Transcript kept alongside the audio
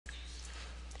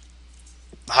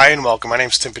Hi and welcome. My name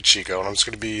is Tim Pacheco, and I'm just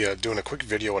going to be doing a quick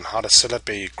video on how to set up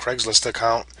a Craigslist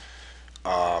account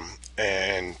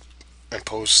and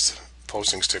post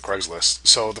postings to Craigslist.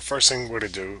 So the first thing we're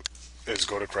going to do is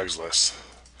go to Craigslist.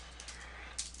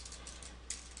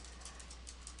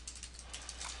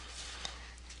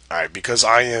 Alright, because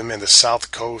I am in the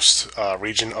South Coast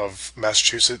region of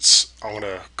Massachusetts, I'm going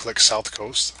to click South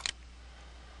Coast.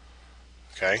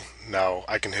 Okay, now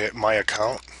I can hit my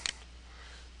account,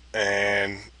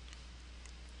 and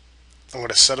I'm going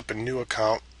to set up a new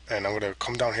account, and I'm going to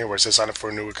come down here where it says sign up for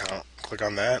a new account. Click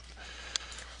on that.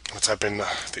 I'll type in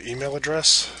the email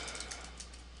address.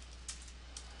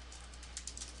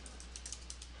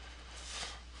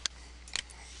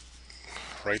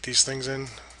 Write these things in.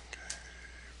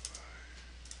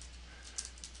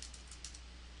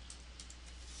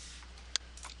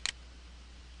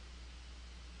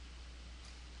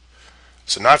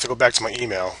 So now I have to go back to my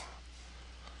email,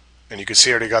 and you can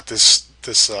see I already got this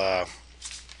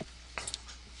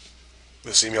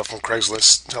email from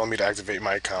Craigslist telling me to activate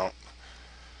my account.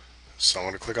 So I'm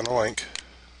going to click on the link.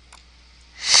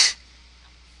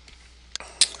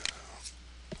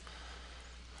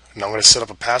 Now I'm going to set up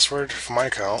a password for my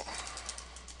account.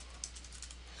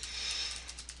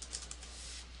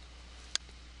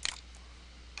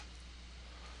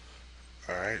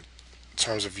 Alright,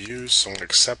 terms of use, so I'm going to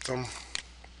accept them.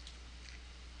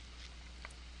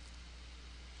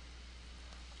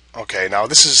 Okay, now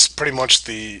this is pretty much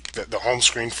the home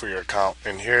screen for your account,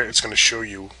 and here it's going to show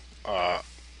you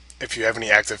if you have any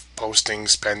active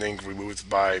postings pending, removed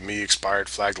by me, expired,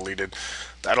 flagged, deleted.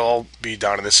 That'll all be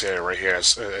down in this area right here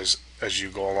as you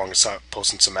go along and start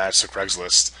posting some ads to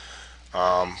Craigslist.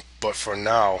 But for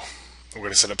now, we're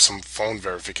going to set up some phone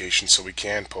verification so we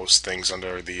can post things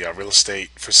under the real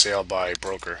estate for sale by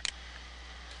broker.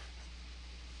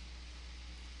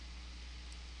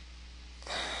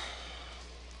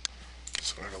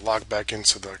 So we're going to log back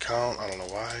into the account. I don't know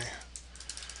why.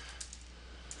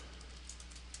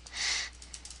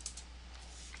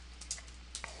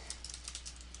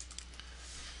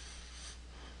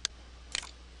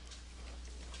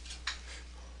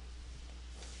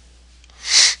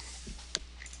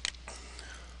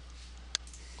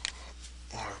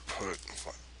 Put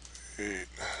 8.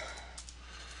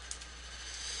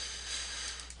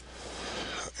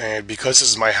 And because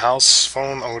this is my house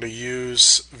phone, I'm going to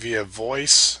use via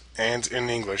voice and in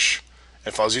English.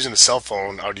 If I was using a cell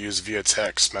phone, I would use via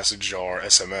text message or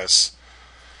SMS.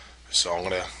 So I'm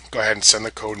going to go ahead and send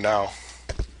the code now.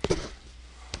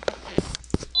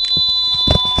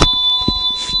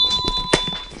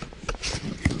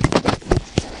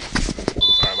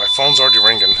 Alright, my phone's already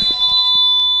ringing.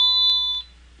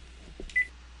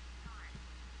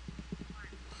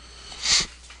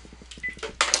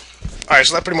 Alright,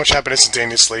 so that pretty much happened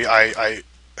instantaneously. I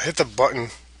hit the button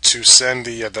to send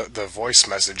the voice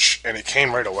message, and it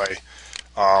came right away.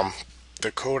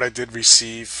 The code I did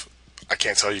receive, I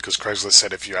can't tell you because Craigslist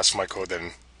said if you ask for my code,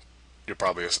 then you're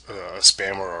probably a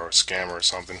spammer or a scammer or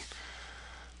something.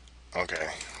 Okay,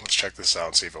 let's check this out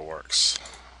and see if it works.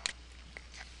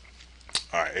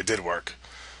 Alright, it did work.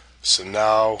 So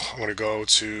now I'm going to go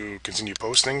to continue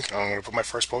posting. I'm going to put my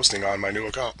first posting on my new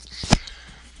account.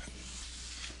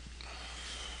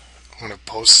 I'm going to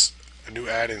post a new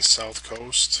ad in South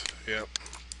Coast. Yep.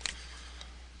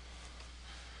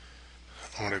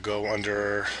 I'm going to go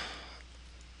under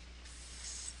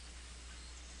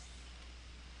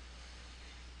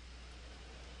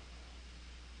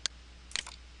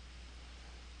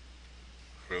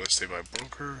real estate by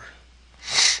broker.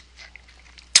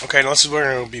 Okay, now this is where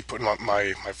I'm going to be putting up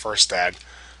my first ad.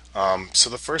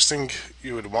 So the first thing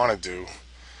you would want to do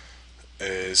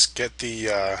is get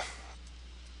the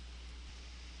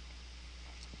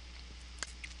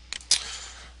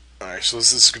alright, so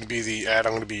this is going to be the ad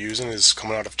I'm going to be using. Is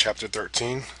coming out of chapter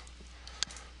 13. I'm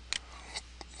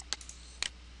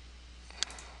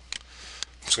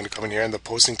just going to come in here in the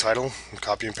posting title and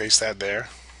copy and paste that there.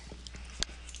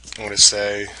 I'm going to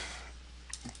say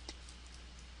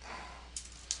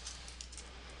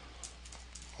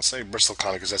I'll say Bristol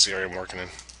County because that's the area I'm working in.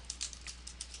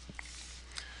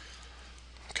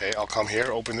 Okay, I'll come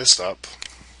here, open this up,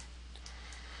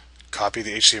 copy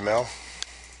the HTML,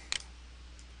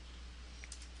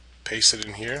 paste it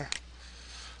in here.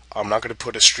 I'm not going to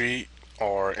put a street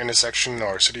or intersection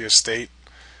or city or state,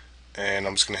 and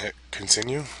I'm just going to hit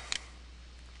continue.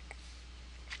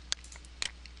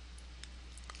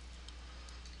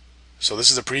 So this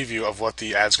is a preview of what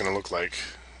the ad's going to look like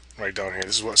right down here.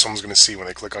 This is what someone's going to see when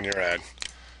they click on your ad.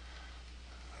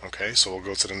 Okay, so we'll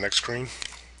go to the next screen.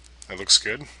 That looks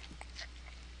good.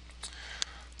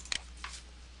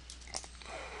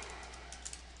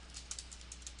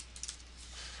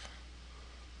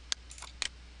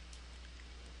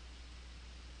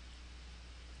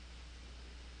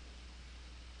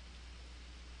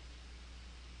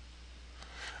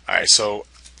 Alright, so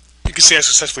you can see I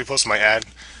successfully posted my ad.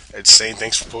 It's saying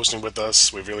thanks for posting with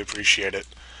us. We really appreciate it.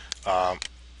 A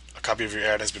copy of your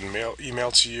ad has been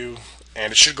emailed to you,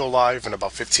 and it should go live in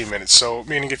about 15 minutes. So,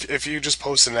 meaning if you just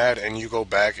post an ad and you go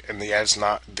back and the ad's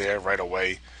not there right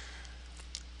away,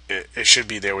 it should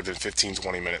be there within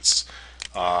 15-20 minutes.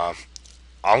 I'm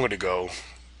going to go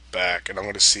back and I'm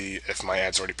going to see if my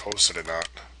ad's already posted or not.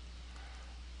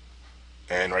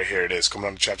 And right here it is, coming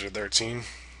on to chapter 13.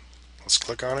 Let's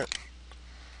click on it.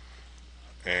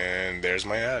 And there's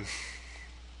my ad.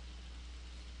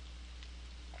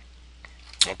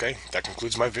 Okay, that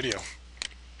concludes my video.